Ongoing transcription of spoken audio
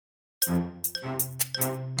A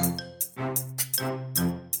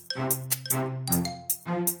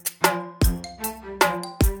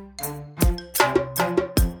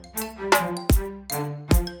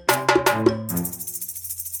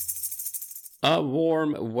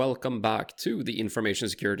warm welcome back to the Information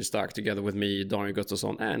Security Stack together with me, Daniel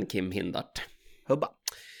Gustafsson and Kim Hindart. Hubba.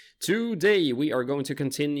 Today we are going to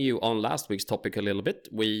continue on last week's topic a little bit.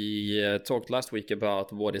 We talked last week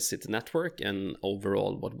about what is City Network and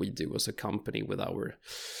overall what we do as a company with our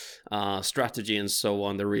strategy and so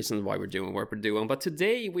on, the reasons why we're doing what we're doing. But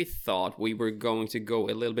today we thought we were going to go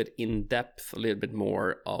a little bit in depth, a little bit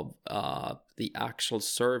more of the actual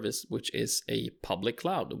service, which is a public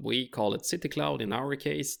cloud. We call it City Cloud in our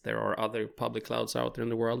case. There are other public clouds out there in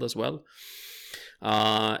the world as well.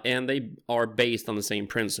 And they are based on the same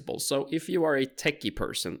principles. So if you are a techie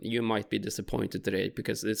person, you might be disappointed today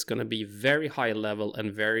because it's going to be very high level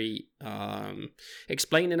and very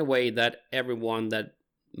explained in a way that everyone that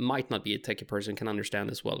might not be a techie person can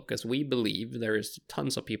understand as well, because we believe there is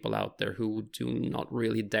tons of people out there who do not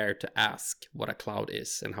really dare to ask what a cloud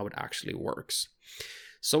is and how it actually works.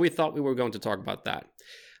 So we thought we were going to talk about that.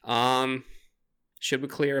 Should we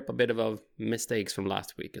clear up a bit of mistakes from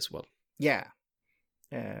last week as well? Yeah.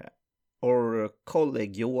 Our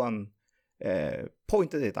colleague Johan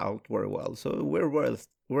pointed it out very well. So we're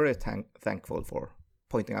very thankful for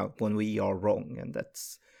pointing out when we are wrong. And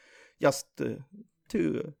that's just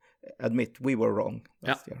to admit we were wrong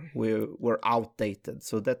last year. We were outdated.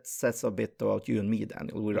 So that says a bit about you and me,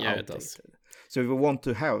 Daniel. We're outdated. It does. So if we want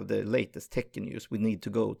to have the latest tech news, we need to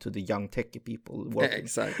go to the young techie people working.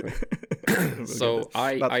 Exactly. So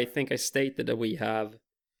I think I stated that we have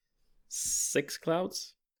 6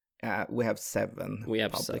 clouds. We have 7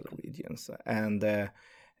 public regions. And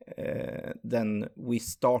then we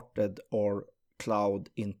started our cloud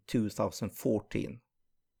in 2014.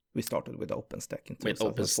 We started with OpenStack in 2014.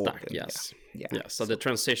 With OpenStack, yes. Yeah. So the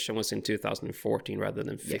transition was in 2014 rather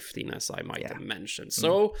than 15, as I might have mentioned.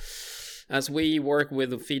 So as we work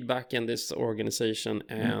with feedback in this organization,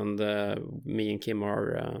 and me and Kim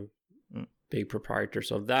are big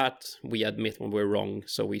proprietors of that, we admit when we're wrong,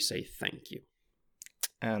 so we say thank you.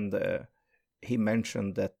 And he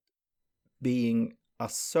mentioned that being a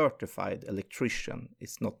certified electrician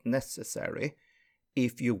is not necessary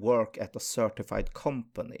if you work at a certified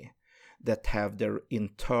company that have their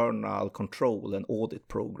internal control and audit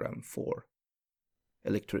program for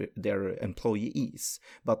their employees.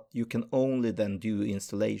 But you can only then do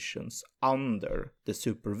installations under the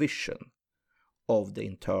supervision of the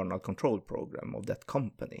internal control program of that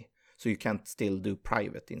company. So you can't still do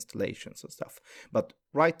private installations and stuff. But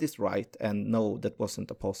right is right, and no, that wasn't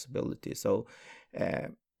a possibility. So,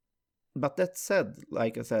 but that said,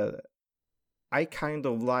 like I said, I kind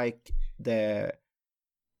of like the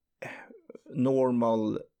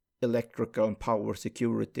normal electrical and power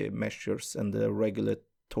security measures and the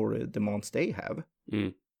regulatory demands they have.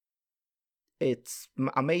 It's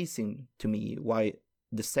amazing to me why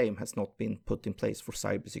the same has not been put in place for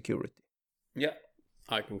cybersecurity. Yeah,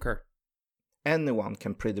 I concur. Anyone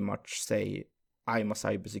can pretty much say, I'm a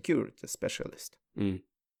cybersecurity specialist,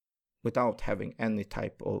 without having any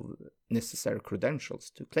type of necessary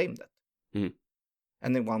credentials to claim that.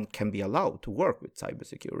 Anyone can be allowed to work with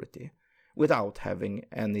cybersecurity without having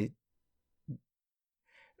any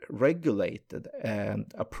regulated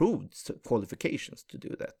and approved qualifications to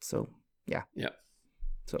do that. So, yeah.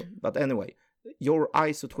 So, but anyway, your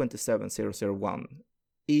ISO 27001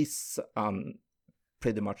 is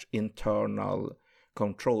pretty much internal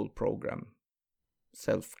control program,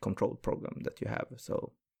 self-control program that you have.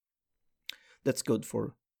 So that's good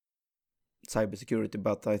for cybersecurity,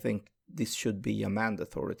 but I think this should be a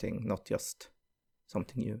mandatory thing, not just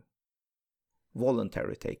something you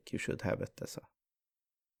voluntarily take. You should have it as a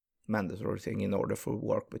mandatory thing in order for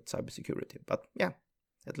work with cybersecurity. But yeah,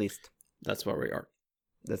 at least that's where we are.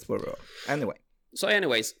 Anyway. So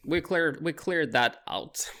anyways, we cleared that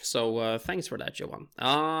out. So thanks for that, Johan.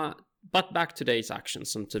 But back to today's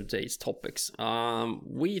actions and today's topics.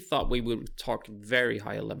 We thought we would talk very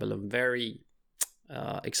high level and very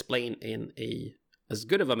explain in as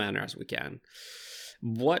good of a manner as we can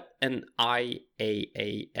what an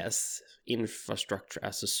IaaS, infrastructure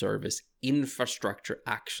as a service, infrastructure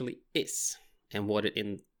actually is, and what it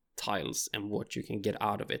entails, and what you can get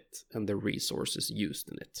out of it, and the resources used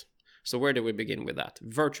in it. So where do we begin with that?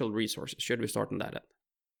 Virtual resources. Should we start on that?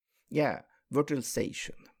 Yeah,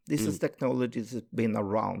 virtualization. This is technology that's been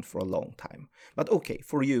around for a long time. But okay,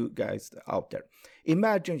 for you guys out there,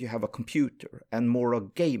 imagine you have a computer, and more a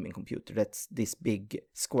gaming computer. That's this big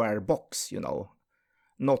square box,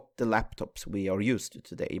 not the laptops we are used to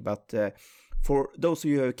today, but for those of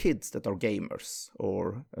you who have kids that are gamers,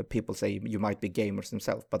 or people say you might be gamers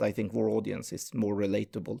themselves, but I think our audience is more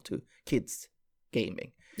relatable to kids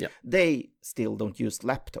gaming. Yeah. They still don't use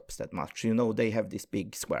laptops that much. You know, they have this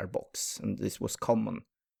big square box, and this was common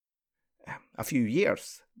a few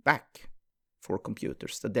years back for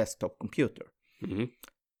computers, the desktop computer. Mm-hmm.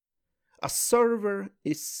 A server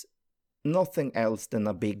is nothing else than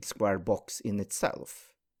a big square box in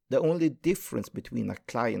itself. The only difference between a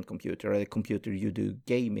client computer, a computer you do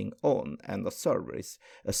gaming on, and a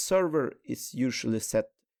server is usually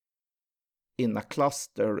set in a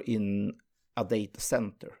cluster in a data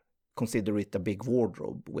center. Consider it a big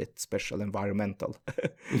wardrobe with special environmental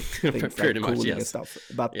things like cooling and stuff.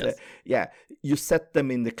 But you set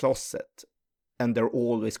them in the closet, and they're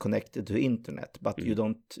always connected to internet, but you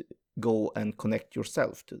don't go and connect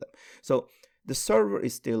yourself to them. So the server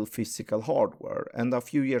is still physical hardware. And a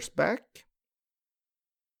few years back,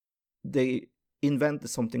 they invented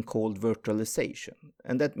something called virtualization.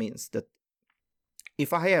 And that means that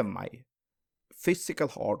if I have my physical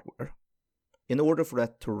hardware, in order for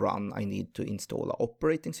that to run, I need to install an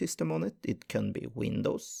operating system on it. It can be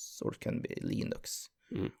Windows or it can be Linux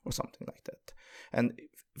or something like that. And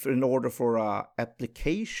in order for an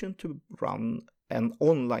application to run, an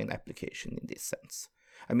online application in this sense,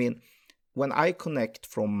 I mean, when I connect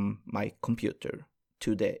from my computer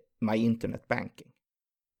to my internet banking,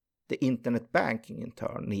 the internet banking in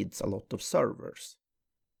turn needs a lot of servers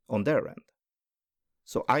on their end.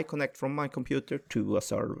 So I connect from my computer to a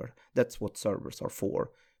server. That's what servers are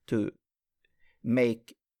for, to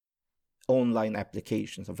make online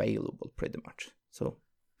applications available pretty much. So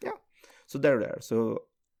yeah, so they're there. So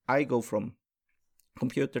I go from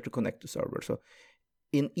computer to connect to server. So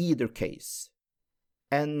in either case,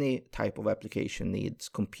 any type of application needs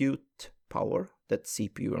compute power, that's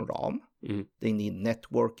CPU and RAM. Mm-hmm. They need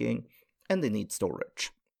networking, and they need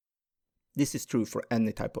storage. This is true for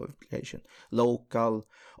any type of application, local,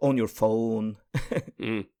 on your phone,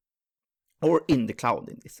 or in the cloud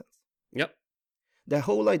in this sense. Yep. The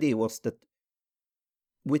whole idea was that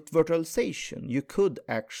with virtualization, you could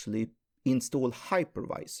actually install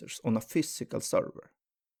hypervisors on a physical server.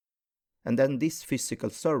 And then this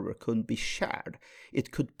physical server could be shared.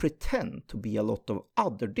 It could pretend to be a lot of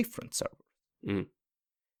other different servers.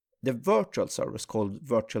 The virtual servers, called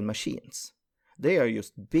virtual machines, they are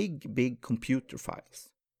just big computer files.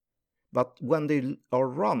 But when they are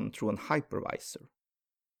run through an hypervisor,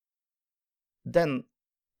 then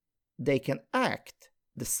they can act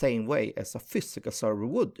the same way as a physical server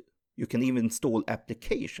would. You can even install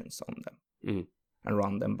applications on them and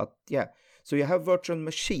run them. But yeah, so you have virtual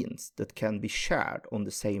machines that can be shared on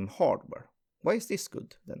the same hardware. Why is this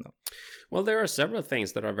good then? Well, there are several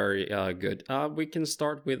things that are very good. We can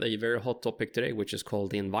start with a very hot topic today, which is called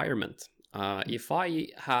the environment. If I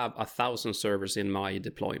have 1,000 servers in my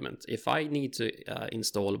deployment, if I need to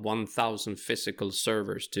install 1,000 physical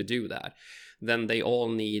servers to do that, then they all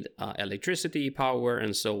need electricity, power,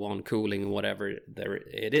 and so on, cooling, whatever there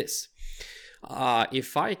it is.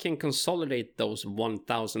 If I can consolidate those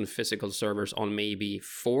 1,000 physical servers on maybe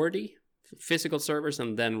 40 physical servers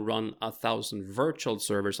and then run 1,000 virtual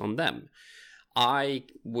servers on them, I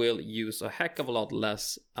will use a heck of a lot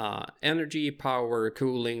less energy, power,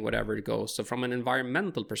 cooling, whatever it goes. So from an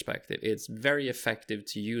environmental perspective, it's very effective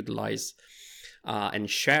to utilize and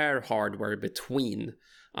share hardware between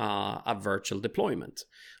a virtual deployment.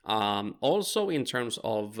 Also, in terms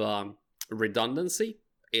of redundancy,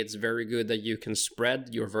 it's very good that you can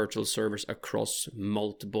spread your virtual servers across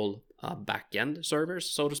multiple backend servers,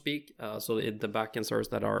 so to speak. So the backend servers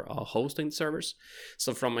that are hosting servers.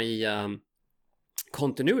 So from a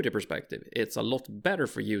continuity perspective, it's a lot better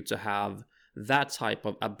for you to have that type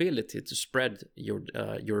of ability to spread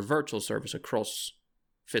your virtual servers across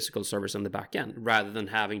physical servers in the back end, rather than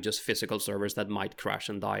having just physical servers that might crash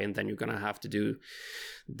and die, and then you're going to have to do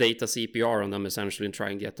data CPR on them essentially and try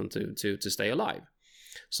and get them to stay alive.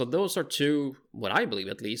 So those are two, what I believe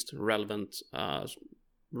at least, relevant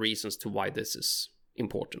reasons to why this is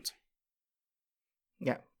important.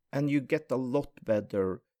 Yeah, and you get a lot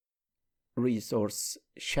better resource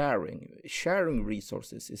sharing. Sharing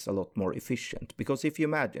resources is a lot more efficient, because if you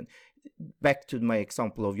imagine, back to my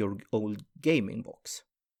example of your old gaming box,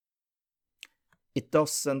 it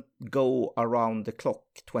doesn't go around the clock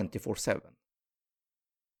 24/7.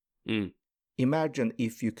 Imagine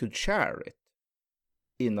if you could share it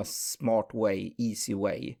in a smart way, easy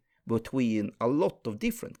way, between a lot of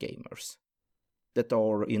different gamers that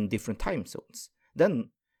are in different time zones.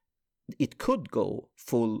 Then it could go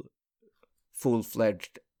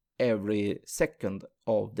full-fledged every second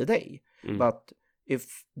of the day. But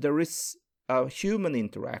if there is a human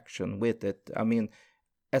interaction with it, I mean,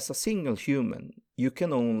 as a single human, you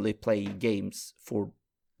can only play games for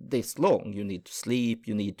this long. You need to sleep,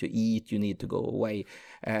 you need to eat, you need to go away.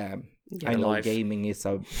 I know gaming is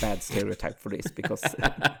a bad stereotype for this because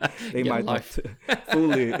they might not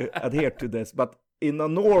fully adhere to this, but in a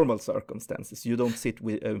normal circumstances, you don't sit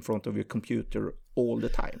in front of your computer all the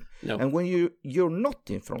time. No. And when you're not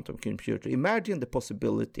in front of a computer, imagine the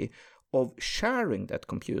possibility of sharing that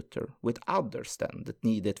computer with others then that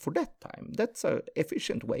need it for that time. That's an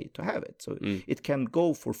efficient way to have it. So it can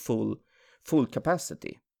go for full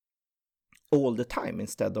capacity all the time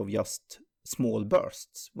instead of just small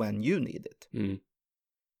bursts when you need it.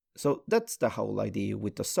 So that's the whole idea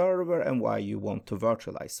with the server and why you want to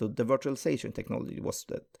virtualize. So the virtualization technology was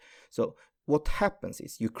that. So what happens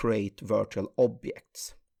is you create virtual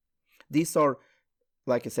objects. These are,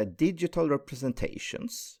 like I said, digital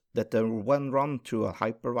representations that are when run through a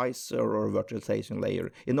hypervisor or a virtualization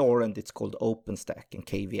layer. In our end, it's called OpenStack and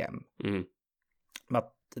KVM.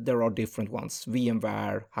 But there are different ones,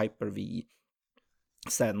 VMware, Hyper-V,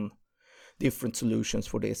 Xen, different solutions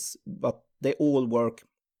for this, but they all work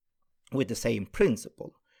with the same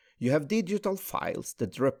principle. You have digital files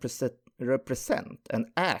that represent and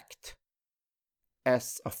act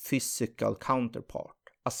as a physical counterpart,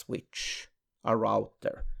 a switch, a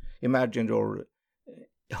router. Imagine your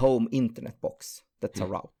home internet box, that's a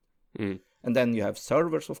route. And then you have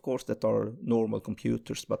servers, of course, that are normal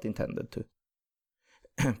computers but intended to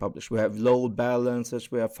publish. We have load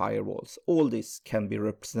balancers, we have firewalls. All this can be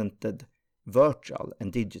represented virtual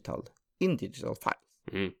and digital in digital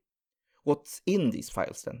files. What's in these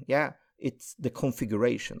files then? Yeah, it's the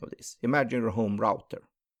configuration of this. Imagine your home router.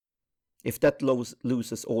 If that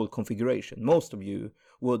loses all configuration, most of you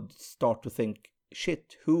would start to think,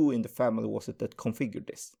 shit, who in the family was it that configured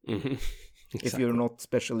this? Exactly. If you're not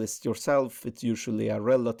specialist yourself, it's usually a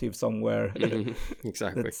relative somewhere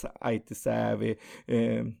Exactly. that's IT savvy.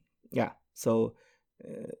 So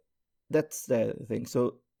that's the thing.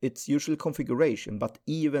 So it's usually configuration, but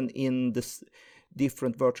even in this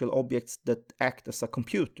different virtual objects that act as a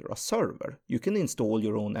computer, a server, you can install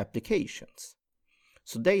your own applications.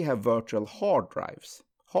 So they have virtual hard drives,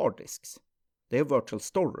 hard disks. They have virtual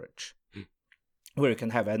storage, where you can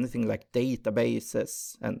have anything like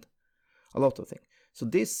databases and a lot of things. So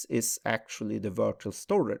this is actually the virtual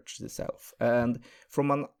storage itself. And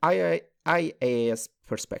from an IaaS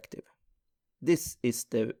perspective, this is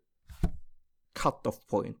the cutoff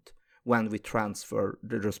point when we transfer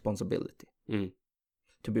the responsibility.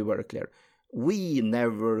 To be very clear, we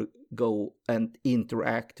never go and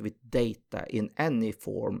interact with data in any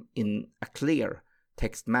form in a clear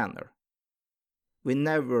text manner. We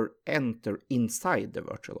never enter inside the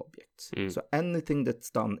virtual objects. So anything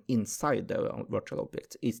that's done inside the virtual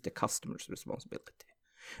objects is the customer's responsibility.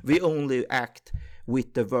 We only act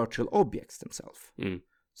with the virtual objects themselves.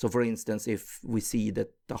 So for instance, if we see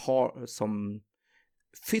that some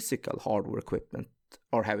physical hardware equipment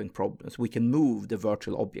are having problems, we can move the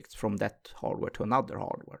virtual objects from that hardware to another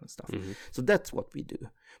hardware and stuff. So that's what we do.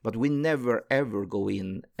 But we never ever go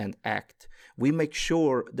in and act. We make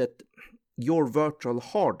sure that your virtual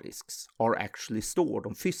hard disks are actually stored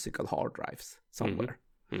on physical hard drives somewhere.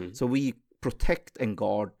 So we protect and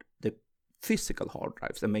guard the physical hard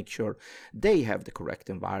drives and make sure they have the correct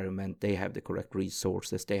environment, they have the correct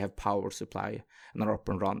resources, they have power supply and are up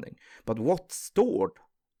and running. But what's stored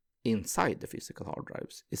inside the physical hard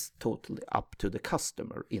drives is totally up to the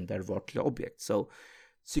customer in their virtual object. So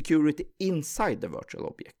security inside the virtual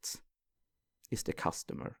objects is the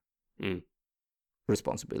customer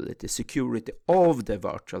responsibility. Security of the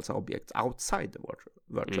virtual objects outside the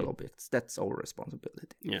virtual objects, that's our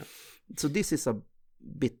responsibility. So this is a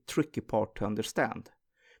bit tricky part to understand,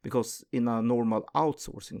 because in a normal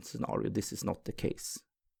outsourcing scenario this is not the case.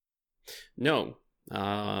 No,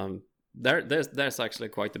 there's actually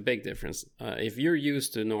quite a big difference. If you're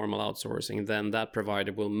used to normal outsourcing, then that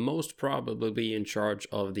provider will most probably be in charge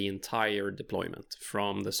of the entire deployment,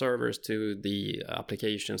 from the servers to the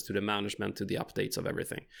applications to the management to the updates of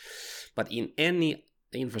everything. But in any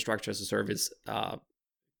infrastructure as a service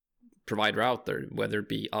provider out there, whether it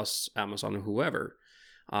be us, Amazon, or whoever,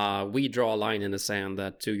 we draw a line in the sand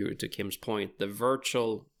that, to Kim's point, the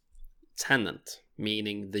virtual tenant,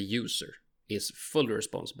 meaning the user, is fully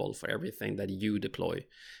responsible for everything that you deploy,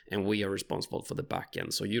 and we are responsible for the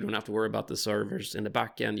backend. So you don't have to worry about the servers in the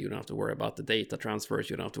backend, you don't have to worry about the data transfers,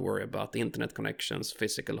 you don't have to worry about the internet connections,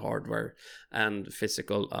 physical hardware, and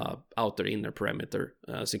physical outer inner perimeter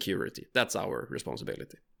security. That's our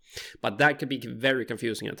responsibility. But that could be very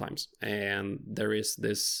confusing at times. And there is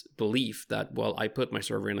this belief that, well, I put my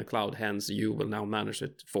server in a cloud, hence you will now manage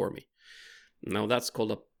it for me. Now that's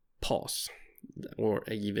called a PaaS, or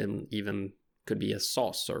even could be a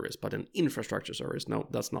SaaS service, but an infrastructure service. No,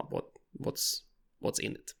 that's not what's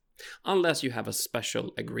in it. Unless you have a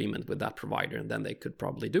special agreement with that provider, and then they could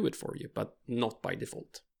probably do it for you, but not by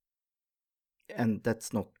default. And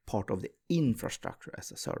that's not part of the infrastructure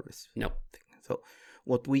as a service. No. So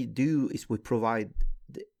what we do is we provide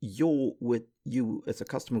you as a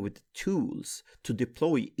customer with the tools to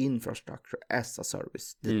deploy infrastructure as a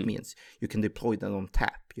service. That means you can deploy them on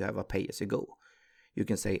tap. You have a pay-as-you-go. You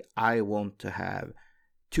can say, I want to have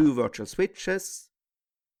 2 virtual switches,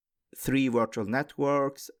 3 virtual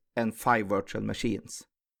networks, and 5 virtual machines.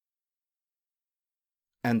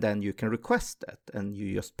 And then you can request that, and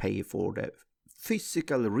you just pay for the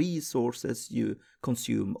physical resources you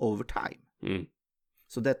consume over time.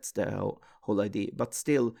 So that's the whole idea. But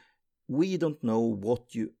still, we don't know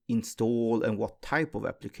what you install and what type of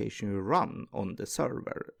application you run on the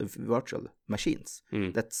server, virtual machines.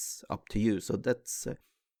 That's up to you. So that's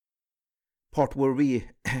part where we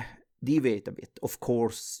deviate a bit. Of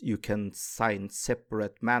course, you can sign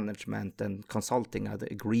separate management and consulting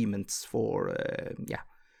agreements for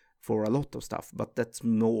a lot of stuff, but that's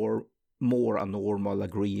more a normal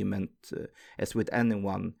agreement as with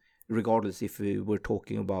anyone, regardless if we were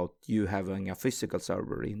talking about you having a physical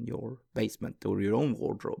server in your basement or your own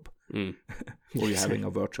wardrobe, or you having a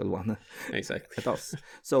virtual one. Exactly. At us.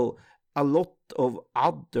 So a lot of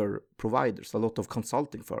other providers, a lot of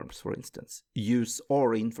consulting firms, for instance, use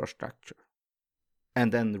our infrastructure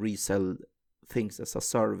and then resell things as a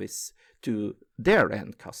service to their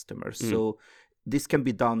end customers. So this can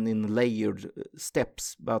be done in layered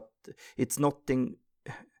steps, but it's nothing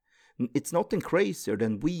crazier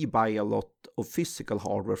than we buy a lot of physical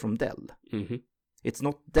hardware from Dell. It's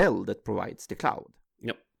not Dell that provides the cloud.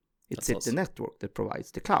 Yep. It's the network that provides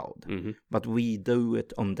the cloud. But we do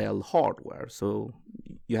it on Dell hardware. So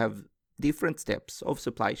you have different steps of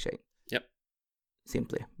supply chain. Yep.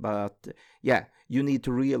 Simply. But yeah, you need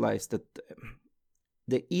to realize that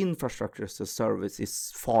the infrastructure as a service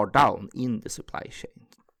is far down in the supply chain.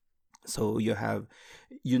 So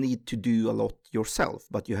you need to do a lot yourself,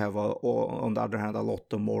 but you have on the other hand a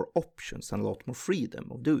lot of more options and a lot more freedom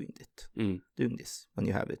of doing this when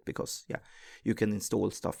you have it, because you can install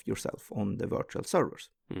stuff yourself on the virtual servers.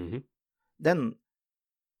 Then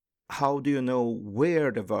how do you know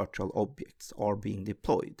where the virtual objects are being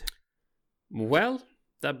deployed? Well,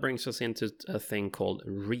 that brings us into a thing called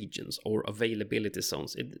regions or availability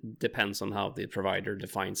zones. It depends on how the provider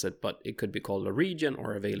defines it, but it could be called a region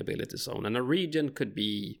or availability zone. And a region could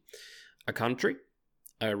be a country.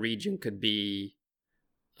 A region could be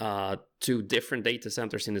 2 different data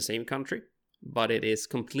centers in the same country, but it is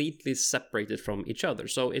completely separated from each other.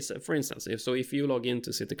 So it's, for instance, if you log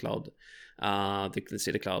into CityCloud, the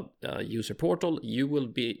CityCloud user portal, you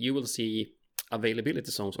will see availability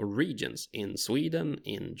zones or regions in Sweden,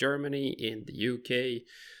 in Germany, in the UK,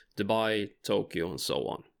 Dubai, Tokyo, and so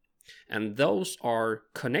on. And those are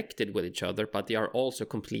connected with each other, but they are also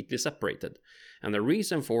completely separated. And the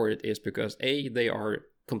reason for it is because they are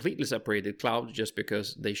completely separated cloud just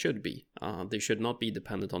because they should be. They should not be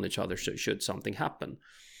dependent on each other should something happen.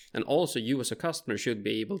 And also you as a customer should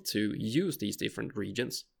be able to use these different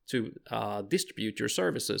regions to distribute your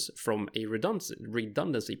services from a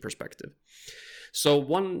redundancy perspective. So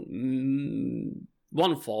one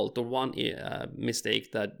fault or one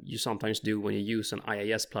mistake that you sometimes do when you use an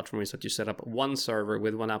IaaS platform is that you set up one server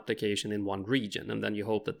with one application in one region, and then you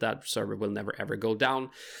hope that server will never ever go down.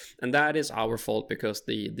 And that is our fault, because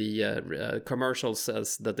the commercial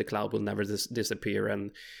says that the cloud will never disappear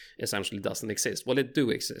and essentially doesn't exist. Well, it do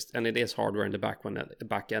exist, and it is hardware in the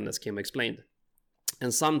back end, as Kim explained.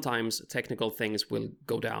 And sometimes technical things will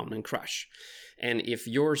go down and crash. And if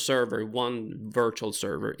your server, one virtual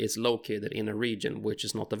server, is located in a region which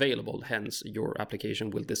is not available, hence your application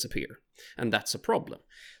will disappear. And that's a problem.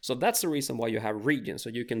 So that's the reason why you have regions. So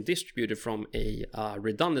you can distribute it from a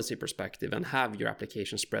redundancy perspective and have your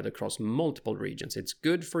application spread across multiple regions. It's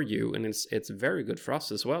good for you, and it's very good for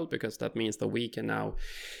us as well, because that means that we can now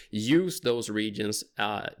use those regions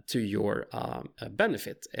to your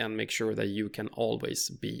benefit and make sure that you can always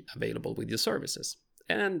be available with your services.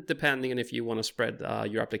 And depending on if you want to spread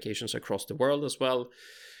your applications across the world as well,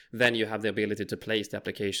 then you have the ability to place the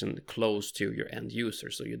application close to your end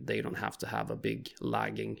user, so they don't have to have a big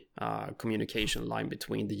lagging communication line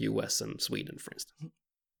between the US and Sweden, for instance.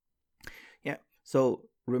 Yeah, so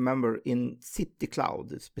remember in city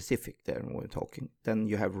cloud, it's specific there when we're talking, then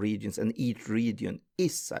you have regions, and each region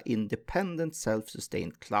is an independent,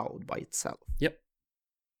 self-sustained cloud by itself. Yep.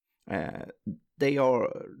 They are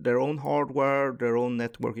their own hardware, their own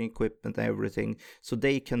networking equipment, everything, so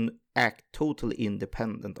they can act totally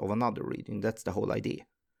independent of another region. That's the whole idea.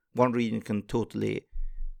 One region can totally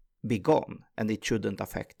be gone, and it shouldn't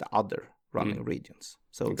affect the other running regions.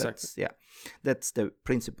 So exactly. That's the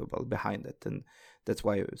principle behind it, and that's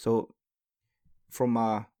why. So from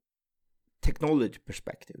a technology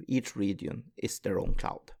perspective, each region is their own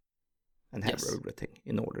cloud and have everything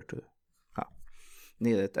in order to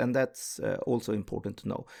need it, and that's also important to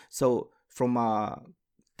know. So from a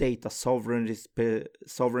data sovereignty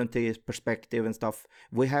perspective and stuff,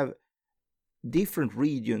 we have different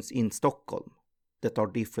regions in Stockholm that are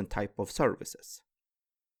different type of services.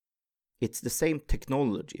 It's the same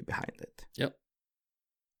technology behind it. Yep.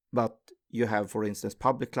 But you have, for instance,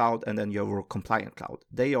 public cloud, and then you have compliant cloud.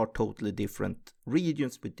 They are totally different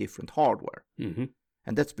regions with different hardware. Mm-hmm.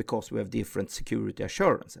 And that's because we have different security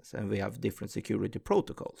assurances, and we have different security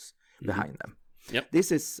protocols behind them. Yep.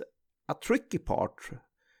 This is a tricky part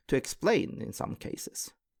to explain in some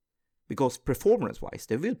cases, because performance-wise,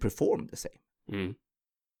 they will perform the same. Mm.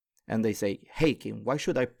 And they say, hey, Kim, why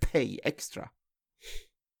should I pay extra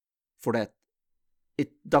for that?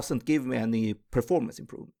 It doesn't give me any performance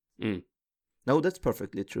improvement. Mm. No, that's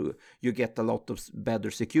perfectly true. You get a lot of better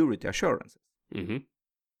security assurances. Mm-hmm.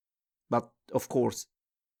 But of course,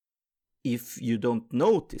 if you don't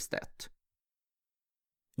notice that,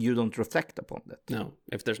 you don't reflect upon that. No,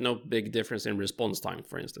 if there's no big difference in response time,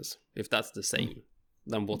 for instance, if that's the same,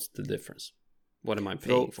 then what's the difference? What am I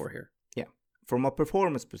paying for here? Yeah, from a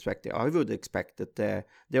performance perspective, I would expect that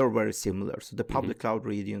they are very similar. So the public cloud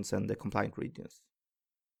regions and the compliant regions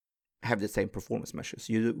have the same performance measures.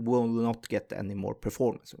 You will not get any more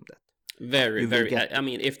performance from that. Very. I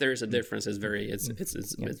mean, if there is a difference, it's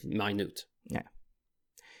minute. Yeah.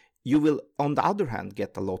 You will, on the other hand,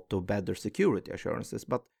 get a lot of better security assurances.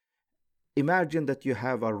 But imagine that you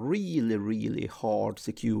have a really, really hard,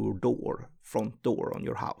 secure front door on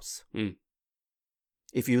your house. Mm.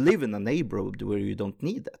 If you live in a neighborhood where you don't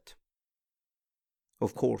need that,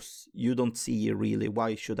 of course, you don't see really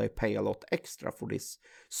why should I pay a lot extra for this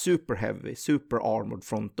super heavy, super armored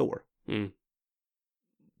front door. Mm.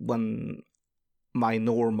 When my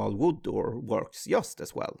normal wood door works just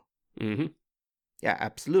as well. Mm-hmm. Yeah,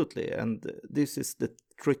 absolutely. And this is the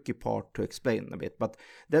tricky part to explain a bit. But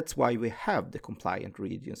that's why we have the compliant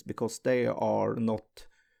regions, because they are not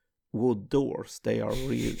wood doors. They are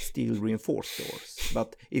real steel reinforced doors.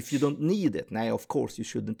 But if you don't need it, now, of course, you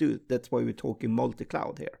shouldn't do it. That's why we're talking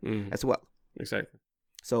multi-cloud here as well. Exactly.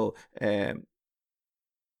 So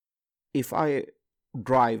if I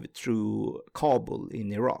drive through Kabul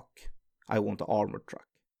in Iraq, I want an armored truck.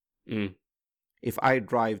 Mm. If I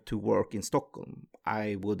drive to work in Stockholm,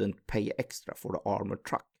 I wouldn't pay extra for the armored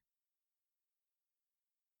truck.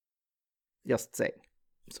 Just saying.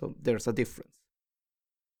 So there's a difference.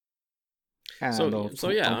 And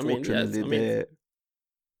unfortunately,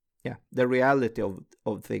 the reality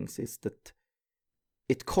of things is that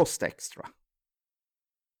it costs extra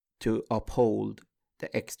to uphold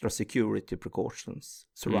the extra security precautions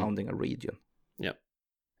surrounding a region. Yeah.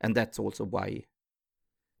 And that's also why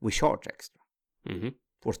we charge extra mm-hmm.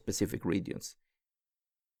 for specific regions.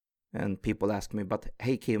 And people ask me, but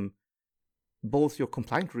hey, Kim, both your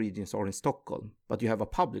compliant regions are in Stockholm, but you have a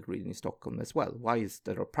public region in Stockholm as well. Why is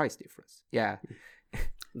there a price difference? Yeah,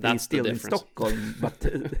 that's still the in difference. Stockholm, but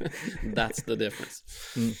that's the difference.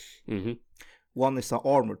 Mm-hmm. One is an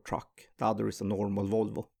armored truck, the other is a normal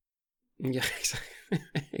Volvo. Yeah,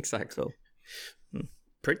 exactly. So,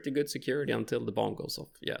 pretty good security until the bomb goes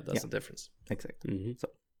off. Yeah, that's the difference. Exactly. Mm-hmm. So,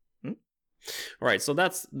 all right. So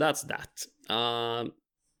that's that.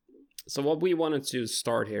 So what we wanted to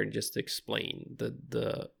start here, just to explain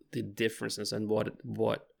the differences and what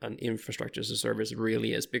an infrastructure as a service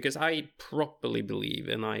really is, because I properly believe,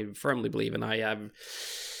 and I firmly believe, and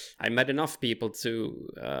I met enough people to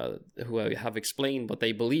who have explained what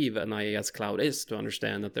they believe an IaaS cloud is, to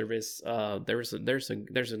understand that there's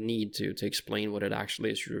a need to explain what it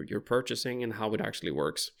actually is you're purchasing and how it actually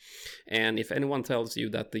works. And if anyone tells you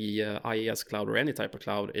that the IaaS cloud or any type of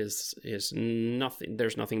cloud is nothing,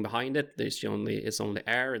 there's nothing behind it, it's only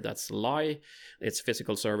air, that's a lie. It's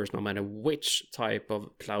physical servers no matter which type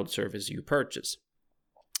of cloud service you purchase.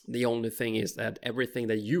 The only thing is that everything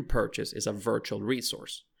that you purchase is a virtual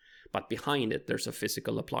resource. But behind it, there's a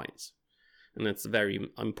physical appliance. And that's very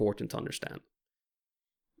important to understand.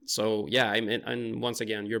 So, yeah, and once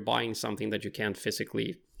again, you're buying something that you can't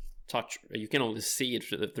physically touch. You can only see it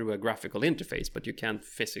through a graphical interface, but you can't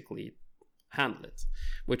physically handle it,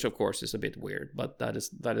 which of course is a bit weird, but that is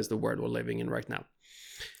the world we're living in right now.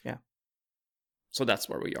 Yeah. So that's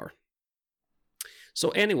where we are.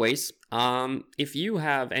 So anyways, if you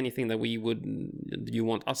have anything that you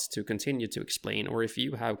want us to continue to explain, or if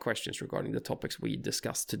you have questions regarding the topics we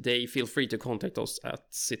discussed today, feel free to contact us at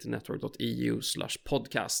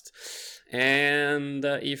citynetwork.eu/podcast. And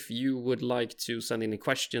if you would like to send any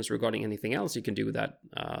questions regarding anything else, you can do that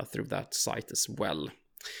through that site as well.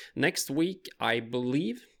 Next week, I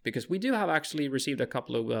believe, because we do have actually received a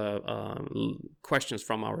couple of questions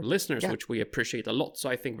from our listeners, which we appreciate a lot. So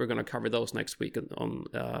I think we're going to cover those next week on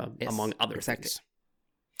among other things.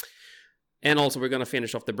 And also we're going to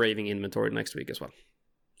finish off the braving inventory next week as well.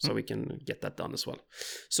 So we can get that done as well.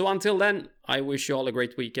 So until then, I wish you all a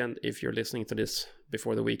great weekend. If you're listening to this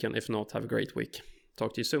before the weekend, if not, have a great week.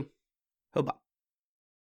 Talk to you soon. Hubba.